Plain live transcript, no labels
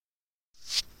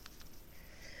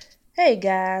Hey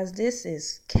guys, this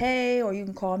is Kay, or you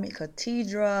can call me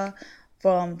Katidra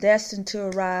from Destined to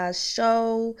Arise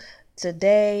show.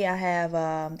 Today I have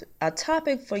a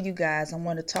topic for you guys. I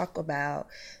want to talk about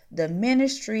the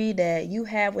ministry that you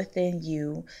have within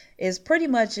you. Is pretty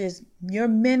much is your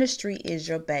ministry is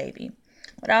your baby.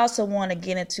 But I also want to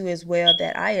get into as well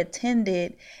that I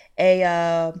attended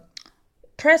a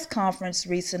press conference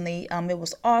recently. It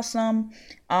was awesome.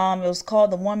 It was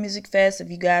called the One Music Fest. If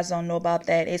you guys don't know about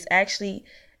that, it's actually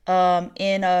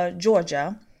in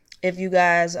Georgia. If you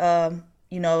guys,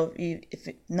 if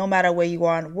no matter where you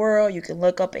are in the world, you can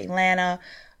look up Atlanta,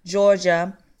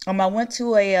 Georgia. I went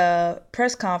to a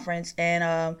press conference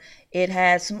and it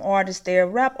had some artists there,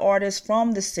 rap artists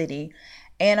from the city,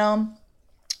 and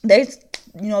they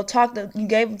talked you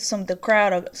gave the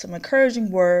crowd some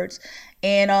encouraging words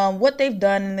and what they've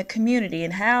done in the community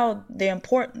and how the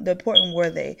important were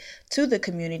they to the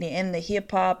community and the hip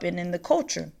hop and in the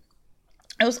culture.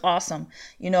 It was awesome,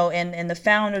 and the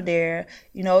founder there,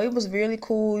 it was really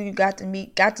cool. You got to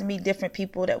meet different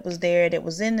people that was there, that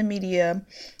was in the media.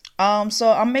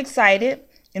 So I'm excited.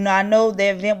 I know the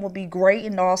event will be great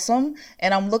and awesome,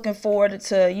 and I'm looking forward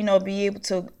to, be able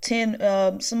to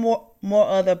attend some more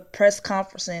other press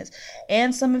conferences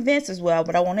and some events as well.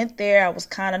 But I went there, I was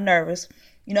kind of nervous.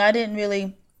 I didn't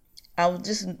really. I was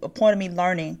just a point of me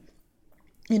learning,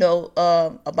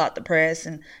 about the press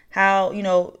and how,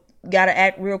 got to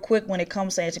act real quick when it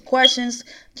comes to answering questions,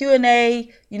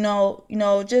 Q&A,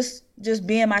 just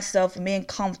being myself and being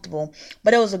comfortable.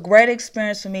 But it was a great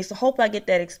experience for me. So hope I get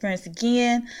that experience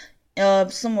again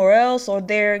somewhere else or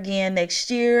there again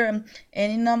next year.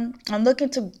 And I'm looking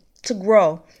to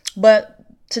grow. But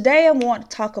today I want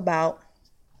to talk about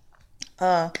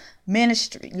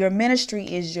ministry. Your ministry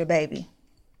is your baby.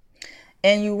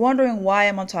 And you're wondering why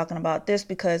am I talking about this?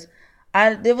 Because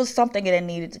there was something that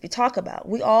needed to be talked about.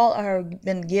 We all are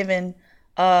been given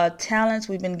talents.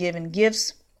 We've been given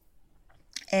gifts.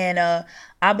 And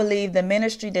I believe the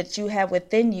ministry that you have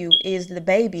within you is the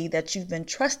baby that you've been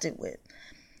trusted with.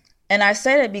 And I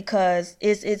say that because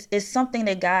it's something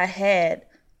that God had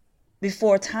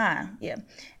before time. Yeah.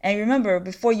 And remember,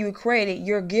 before you were created,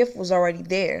 your gift was already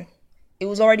there. It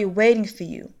was already waiting for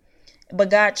you. But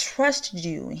God trusted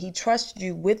you. He trusted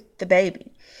you with the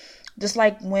baby. Just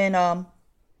like when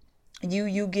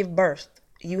you give birth,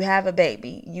 you have a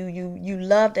baby, you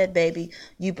love that baby,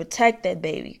 you protect that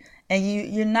baby, and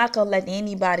you're not gonna let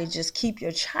anybody just keep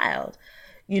your child,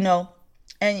 you know.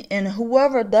 And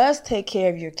whoever does take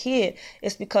care of your kid,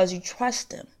 it's because you trust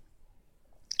them.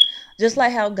 Just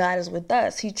like how God is with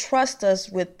us, He trusts us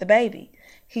with the baby.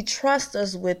 He trusts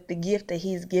us with the gift that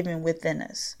He's given within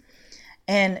us,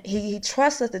 and He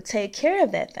trusts us to take care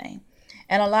of that thing.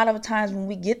 And a lot of times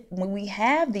when we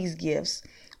have these gifts,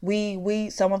 we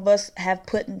some of us have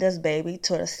put this baby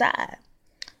to the side.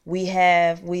 We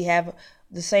have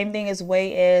the same thing as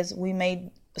way as we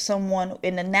made someone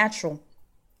in the natural.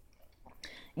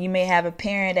 You may have a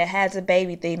parent that has a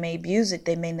baby, they may abuse it,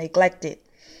 they may neglect it,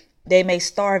 they may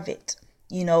starve it.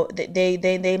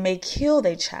 They may kill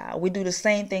their child. We do the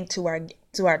same thing to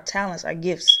our talents, our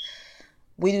gifts.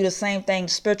 We do the same thing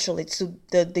spiritually to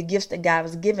the gifts that God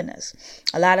has given us.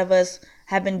 A lot of us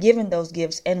have been given those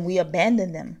gifts and we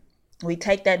abandon them. We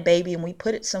take that baby and we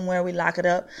put it somewhere, we lock it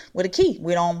up with a key.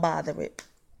 We don't bother it.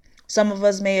 Some of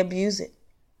us may abuse it.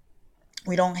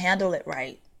 We don't handle it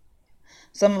right.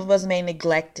 Some of us may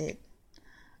neglect it,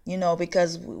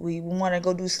 because we want to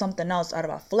go do something else out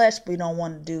of our flesh. But we don't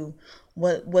want to do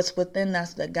what's within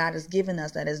us that God has given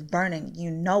us that is burning. You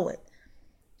know it.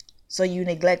 So you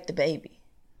neglect the baby.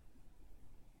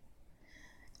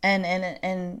 And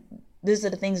these are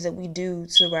the things that we do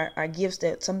to our gifts,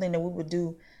 that something that we would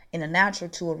do in a natural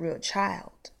to a real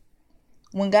child.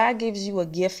 When God gives you a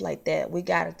gift like that, we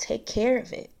got to take care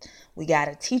of it. We got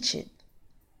to teach it.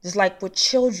 Just like with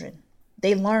children,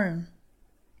 they learn.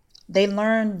 They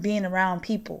learn being around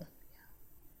people,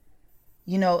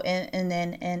 and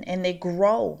they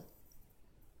grow.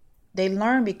 They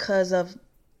learn because of,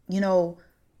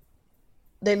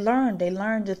 they learn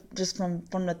just from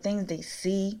the things they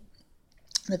see,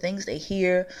 the things they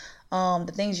hear,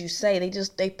 the things you say.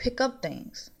 They pick up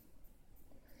things.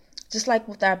 Just like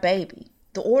with our baby,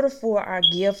 the order for our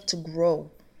gift to grow,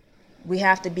 we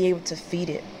have to be able to feed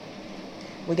it.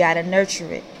 We gotta nurture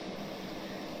it.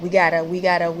 We gotta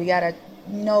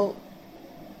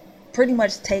pretty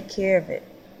much take care of it.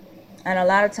 And a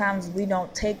lot of times we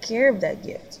don't take care of that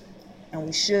gift, and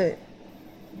we should.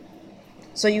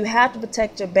 So you have to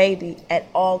protect your baby at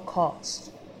all costs.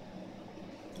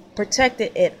 Protect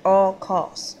it at all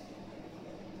costs.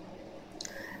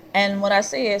 And what I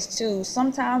say is too,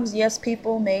 sometimes yes,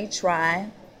 people may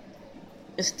try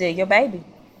to steal your baby.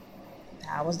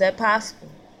 How is that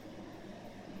possible?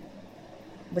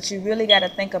 But you really got to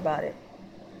think about it.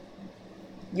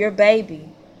 Your baby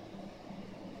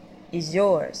is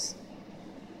yours.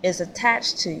 It's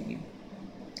attached to you.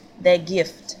 That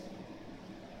gift.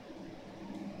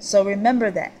 So remember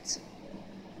that.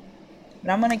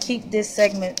 But I'm going to keep this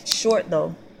segment short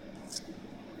though,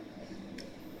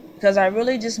 because I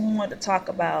really just wanted to talk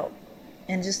about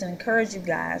and just encourage you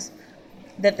guys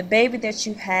that the baby that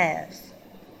you have,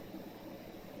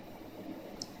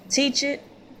 teach it,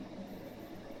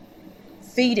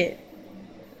 feed it,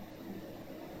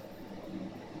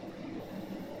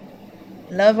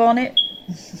 love on it.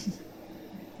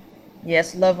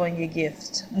 Yes, love on your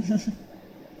gift.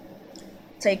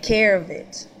 Take care of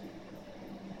it.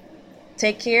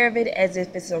 Take care of it as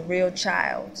if it's a real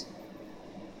child.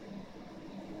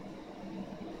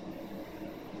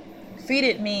 Feed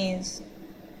it means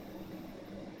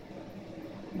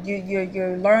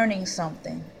you're learning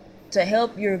something to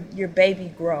help your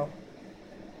baby grow.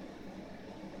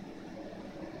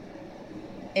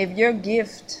 If your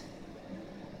gift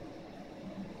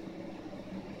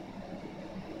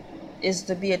is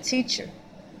to be a teacher,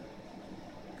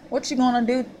 what you gonna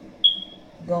do?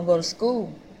 You're gonna go to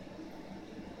school.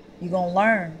 You're gonna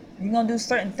learn. You're gonna do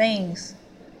certain things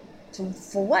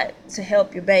for what? To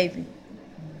help your baby.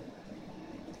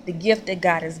 The gift that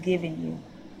God has given you.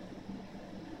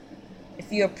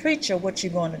 If you're a preacher, what you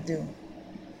gonna do?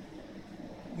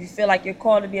 If you feel like you're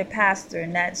called to be a pastor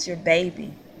and that's your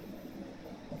baby,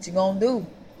 what you gonna do?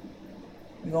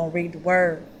 You're gonna read the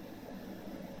word.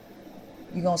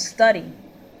 You're gonna study.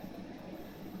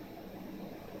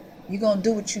 You're gonna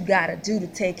do what you gotta do to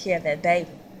take care of that baby.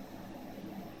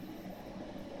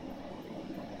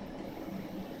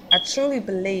 I truly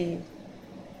believe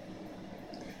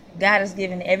God has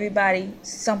given everybody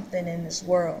something in this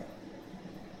world.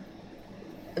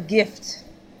 A gift.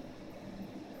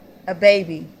 A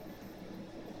baby.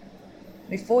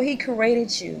 Before he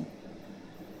created you,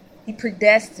 he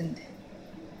predestined.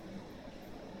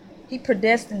 He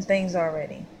predestined things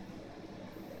already.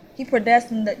 He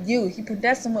predestined you. He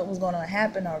predestined what was going to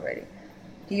happen already.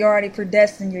 He already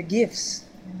predestined your gifts.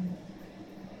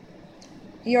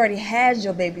 He already had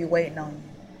your baby waiting on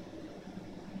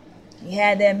you. He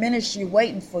had that ministry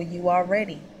waiting for you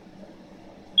already.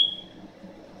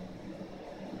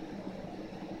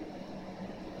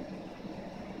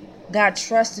 God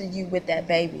trusted you with that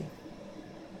baby.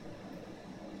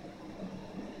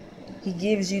 He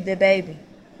gives you the baby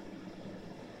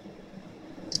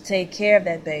to take care of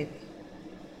that baby.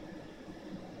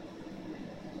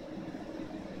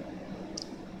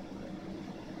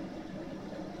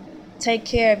 Take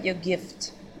care of your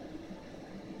gift.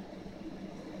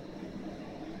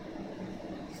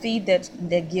 Feed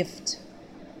that gift.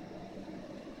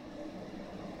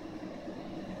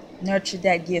 Nurture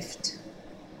that gift.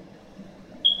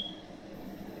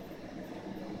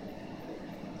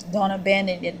 Don't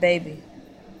abandon your baby.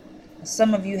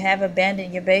 Some of you have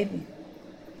abandoned your baby.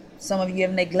 Some of you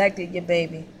have neglected your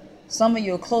baby. Some of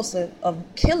you are closer of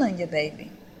killing your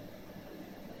baby.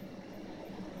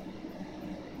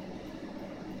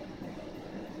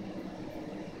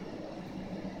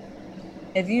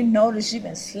 If you notice you've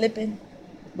been slipping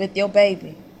with your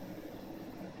baby,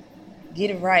 get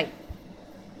it right.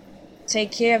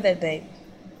 Take care of that baby.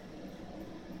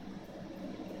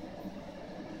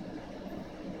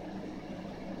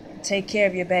 Take care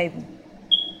of your baby.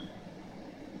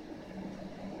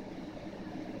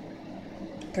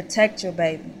 Protect your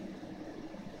baby.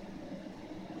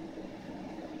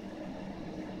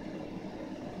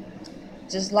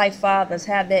 Just like fathers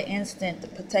have that instinct to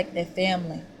protect their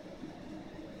family,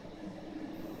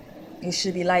 it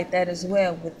should be like that as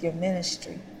well with your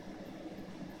ministry.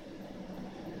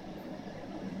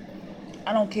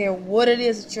 I don't care what it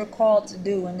is that you're called to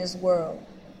do in this world.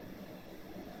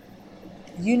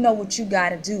 You know what you got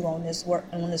to do on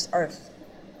this earth.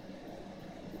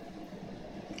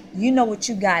 You know what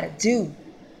you got to do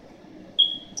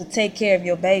to take care of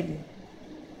your baby.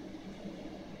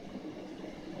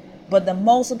 But the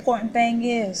most important thing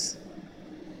is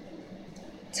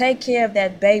take care of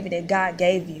that baby that God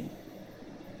gave you.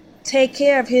 Take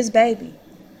care of his baby.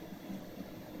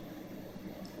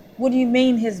 What do you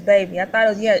mean his baby? I thought it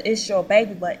was, yeah, it's your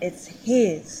baby, but it's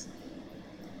his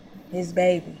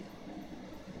baby.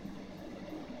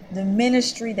 The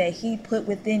ministry that he put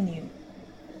within you,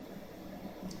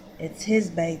 it's his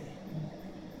baby.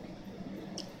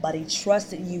 But he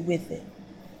trusted you with it.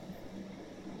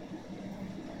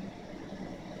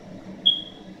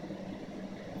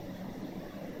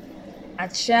 I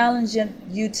challenge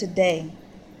you today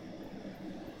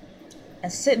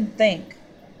and sit and think,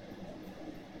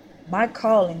 my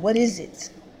calling, what is it?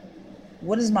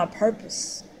 What is my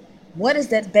purpose? What is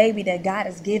that baby that God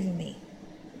has given me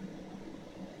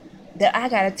that I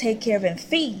got to take care of and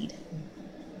feed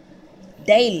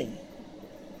daily?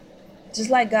 Just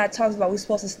like God talks about, we're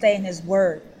supposed to stay in his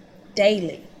word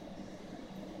daily.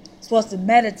 We're supposed to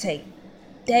meditate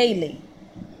daily.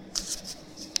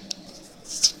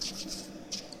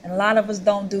 And a lot of us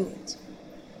don't do it.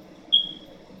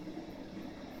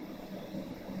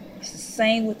 It's the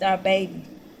same with our baby.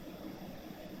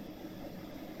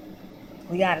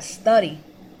 We got to study.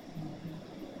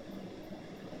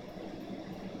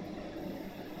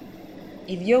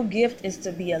 If your gift is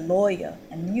to be a lawyer,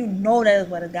 and you know that is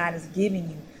what God is giving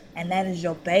you, and that is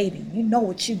your baby, you know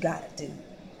what you got to do.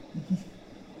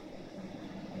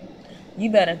 You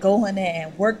better go in there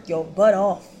and work your butt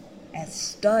off and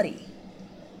study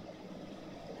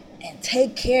and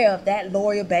take care of that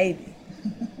lawyer baby.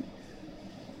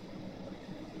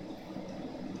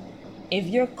 If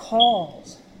you're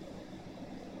called,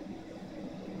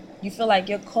 you feel like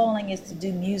your calling is to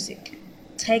do music,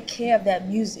 take care of that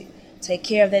music. Take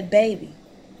care of that baby.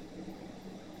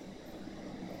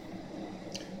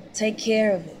 Take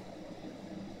care of it.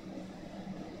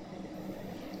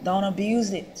 Don't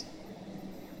abuse it.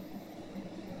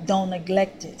 Don't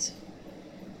neglect it.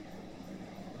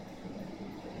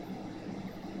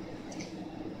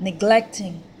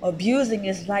 Neglecting, abusing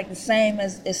is like the same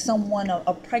as someone,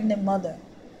 a pregnant mother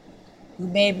who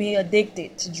may be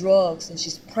addicted to drugs and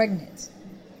she's pregnant.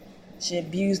 She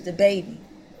abused the baby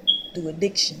through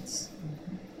addictions.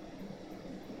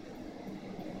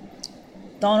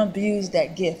 Don't abuse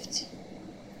that gift.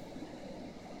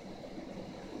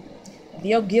 If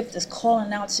your gift is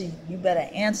calling out to you, you better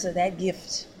answer that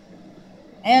gift.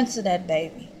 Answer that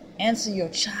baby. Answer your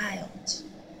child.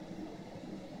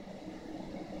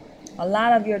 A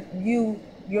lot of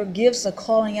your gifts are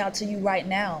calling out to you right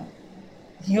now.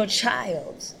 Your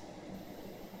child.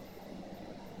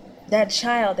 That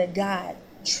child that God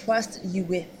trusted you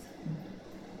with.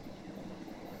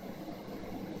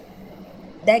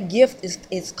 That gift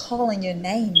is calling your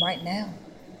name right now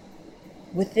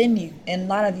within you, and a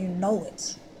lot of you know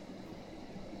it.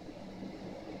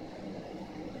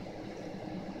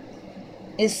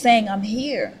 It's saying, I'm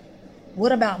here.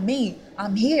 What about me?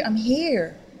 I'm here. I'm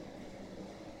here.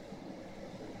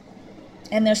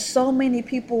 And there's so many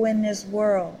people in this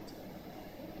world.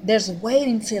 There's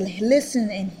waiting to listen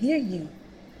and hear you.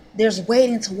 There's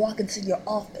waiting to walk into your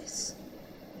office.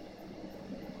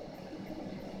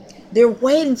 They're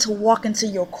waiting to walk into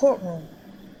your courtroom.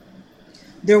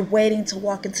 They're waiting to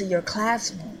walk into your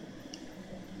classroom.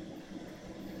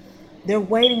 They're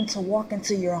waiting to walk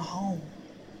into your home,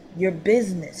 your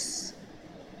business.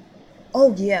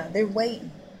 Oh yeah, they're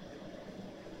waiting.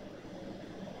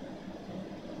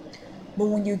 But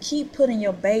when you keep putting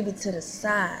your baby to the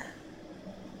side,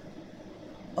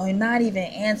 or not even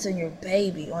answering your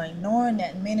baby, or ignoring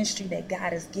that ministry that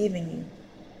God has given you,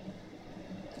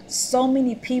 so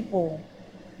many people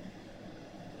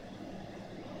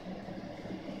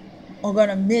are going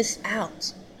to miss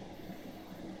out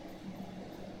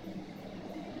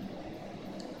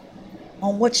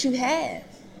on what you have.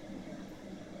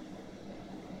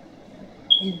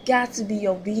 You got to be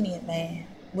obedient, man,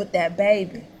 with that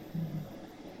baby.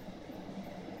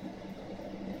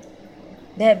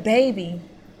 That baby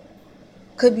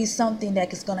could be something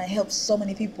that is going to help so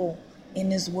many people in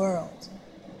this world.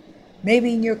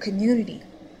 Maybe in your community,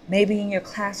 maybe in your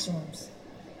classrooms.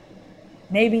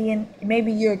 Maybe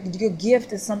your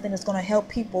gift is something that's going to help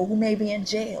people who may be in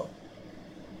jail.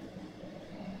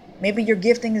 Maybe your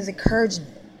gifting is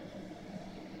encouragement.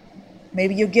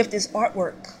 Maybe your gift is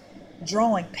artwork,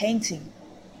 drawing, painting.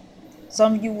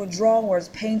 Some of you were drawers,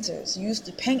 painters. You used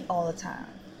to paint all the time,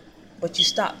 but you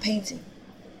stopped painting.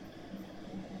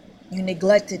 You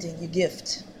neglected it, your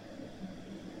gift.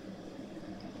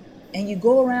 And you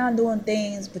go around doing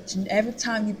things, but every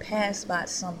time you pass by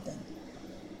something,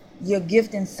 your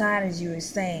gift inside of you is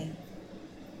saying,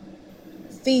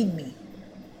 feed me.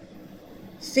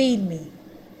 Feed me.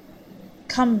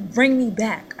 Come bring me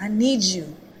back. I need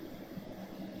you.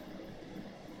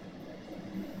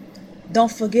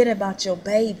 Don't forget about your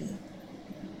baby.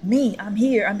 Me, I'm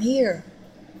here. I'm here.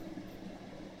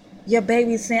 Your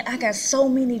baby is saying, I got so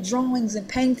many drawings and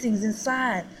paintings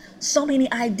inside. So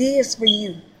many ideas for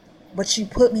you. But you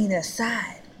put me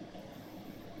aside.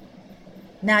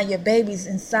 Now your baby's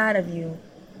inside of you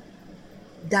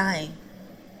dying.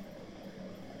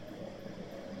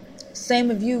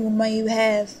 Same of you, when you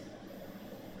have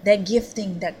that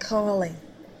gifting, that calling.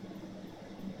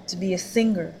 to be a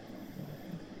singer,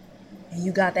 and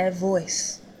you got that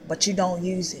voice, but you don't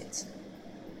use it.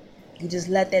 You just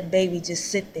let that baby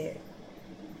just sit there.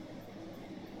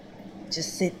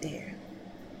 Just sit there.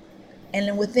 And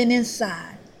then within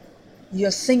inside,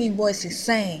 your singing voice is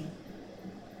saying,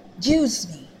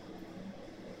 use me.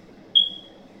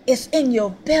 It's in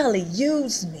your belly,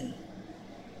 use me.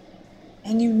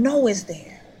 And you know it's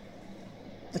there,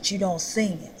 but you don't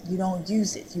sing it. You don't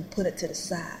use it. You put it to the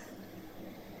side.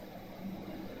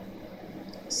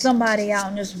 Somebody out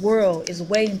in this world is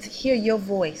waiting to hear your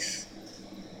voice,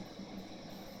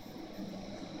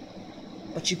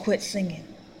 but you quit singing.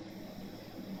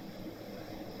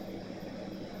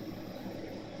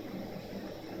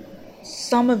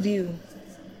 Some of you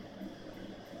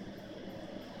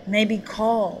may be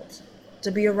called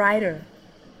to be a writer.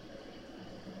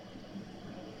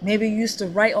 Maybe you used to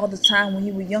write all the time when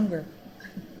you were younger,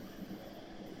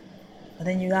 but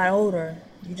then you got older,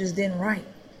 you just didn't write.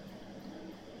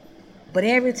 But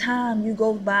every time you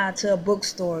go by to a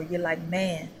bookstore, you're like,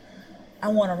 man, I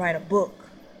want to write a book.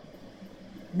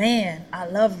 Man, I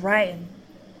love writing.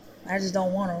 I just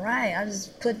don't want to write. I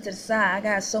just put it to the side. I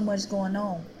got so much going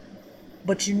on.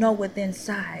 But you know within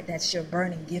inside, that's your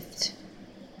burning gift.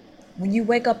 When you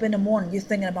wake up in the morning, you're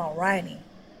thinking about writing.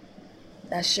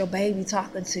 That's your baby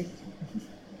talking to you.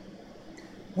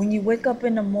 When you wake up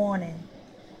in the morning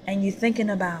and you're thinking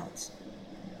about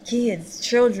kids,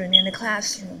 children in the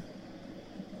classroom,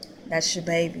 that's your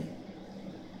baby.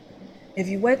 If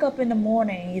you wake up in the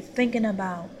morning and you're thinking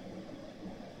about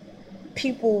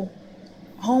people,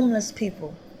 homeless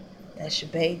people, that's your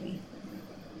baby.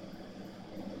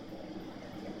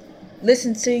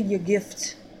 Listen to your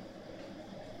gift.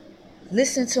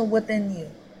 Listen to within you.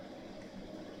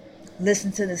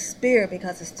 Listen to the Spirit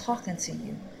because it's talking to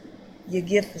you. Your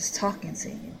gift is talking to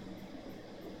you.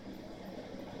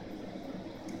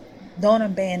 Don't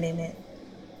abandon it.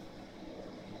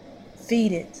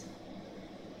 Feed it.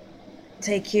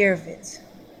 Take care of it.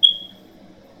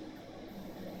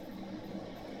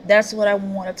 That's what I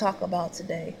want to talk about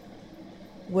today.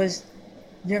 Was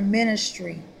your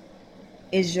ministry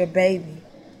is your baby.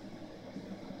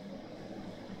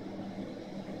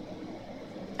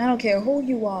 I don't care who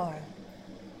you are,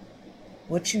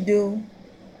 what you do,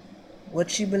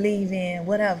 what you believe in,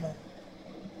 whatever.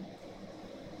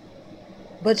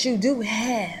 But you do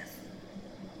have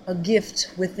a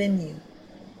gift within you,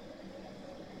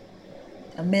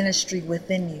 a ministry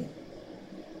within you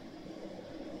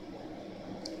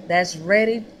that's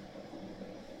ready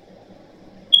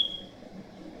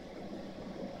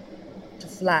to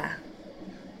fly.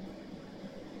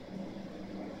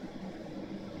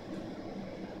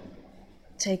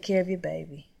 Take care of your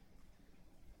baby.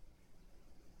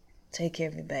 Take care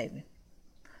of your baby.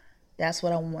 That's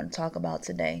what I want to talk about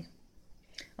today.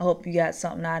 I hope you got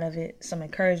something out of it, some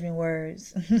encouraging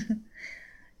words.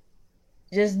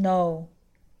 Just know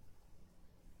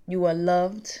you are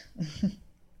loved.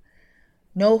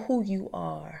 Know who you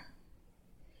are.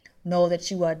 Know that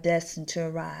you are destined to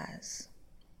arise.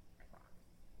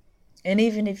 And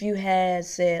even if you had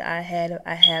said,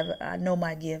 I know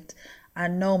my gift, I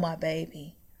know my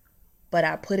baby, but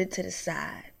I put it to the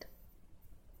side,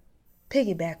 pick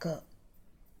it back up.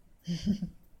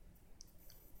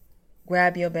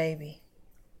 Grab your baby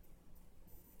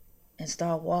and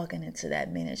start walking into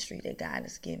that ministry that God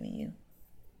has given you,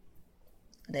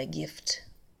 that gift.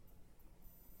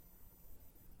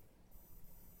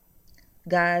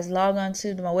 Guys, log on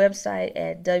to my website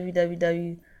at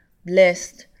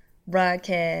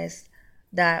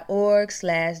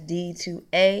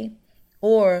www.blessedbroadcast.org/D2A,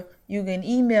 or you can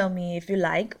email me if you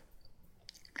like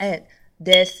at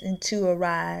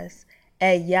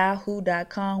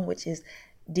destinedtoarise@yahoo.com, which is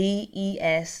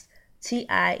DESTINE,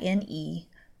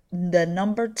 the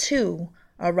number 2,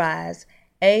 arise,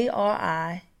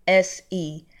 ARISE,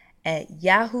 at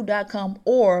yahoo.com,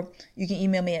 or you can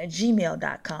email me at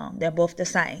gmail.com. They're both the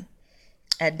same,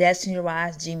 at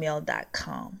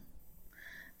destinedtoarise@gmail.com.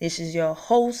 This is your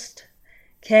host,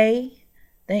 Kay.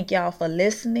 Thank y'all for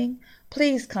listening.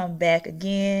 Please come back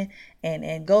again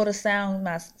and go to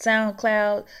my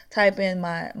SoundCloud, type in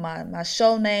my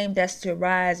show name, Destined to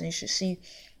Rise, and you should see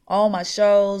all my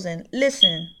shows and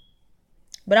listen.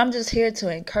 But I'm just here to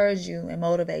encourage you and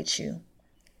motivate you.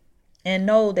 And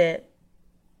know that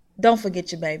don't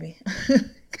forget your baby.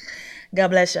 God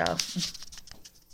bless y'all.